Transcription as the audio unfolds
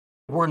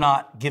We're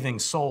not giving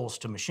souls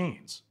to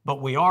machines,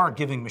 but we are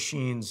giving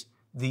machines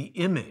the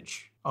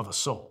image of a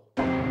soul.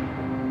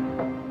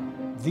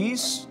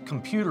 These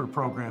computer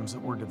programs that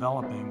we're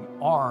developing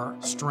are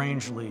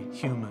strangely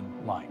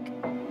human-like.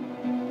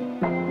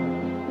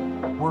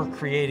 We're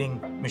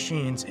creating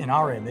machines in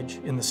our image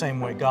in the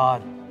same way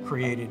God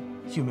created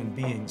human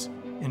beings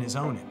in His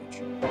own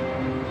image.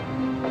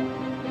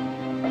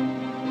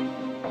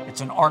 It's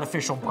an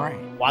artificial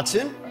brain.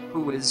 Watson?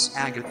 Who is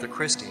Agatha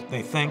Christie?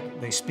 They think,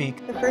 they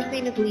speak, The first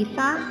name is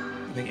Lisa.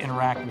 they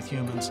interact with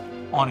humans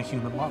on a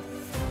human level.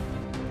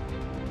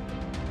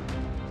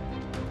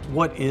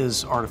 What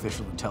is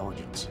artificial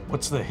intelligence?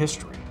 What's the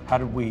history? How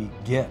did we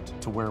get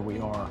to where we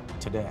are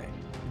today?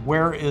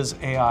 Where is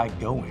AI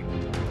going?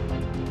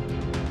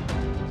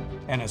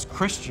 And as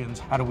Christians,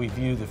 how do we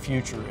view the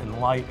future in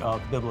light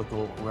of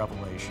biblical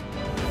revelation?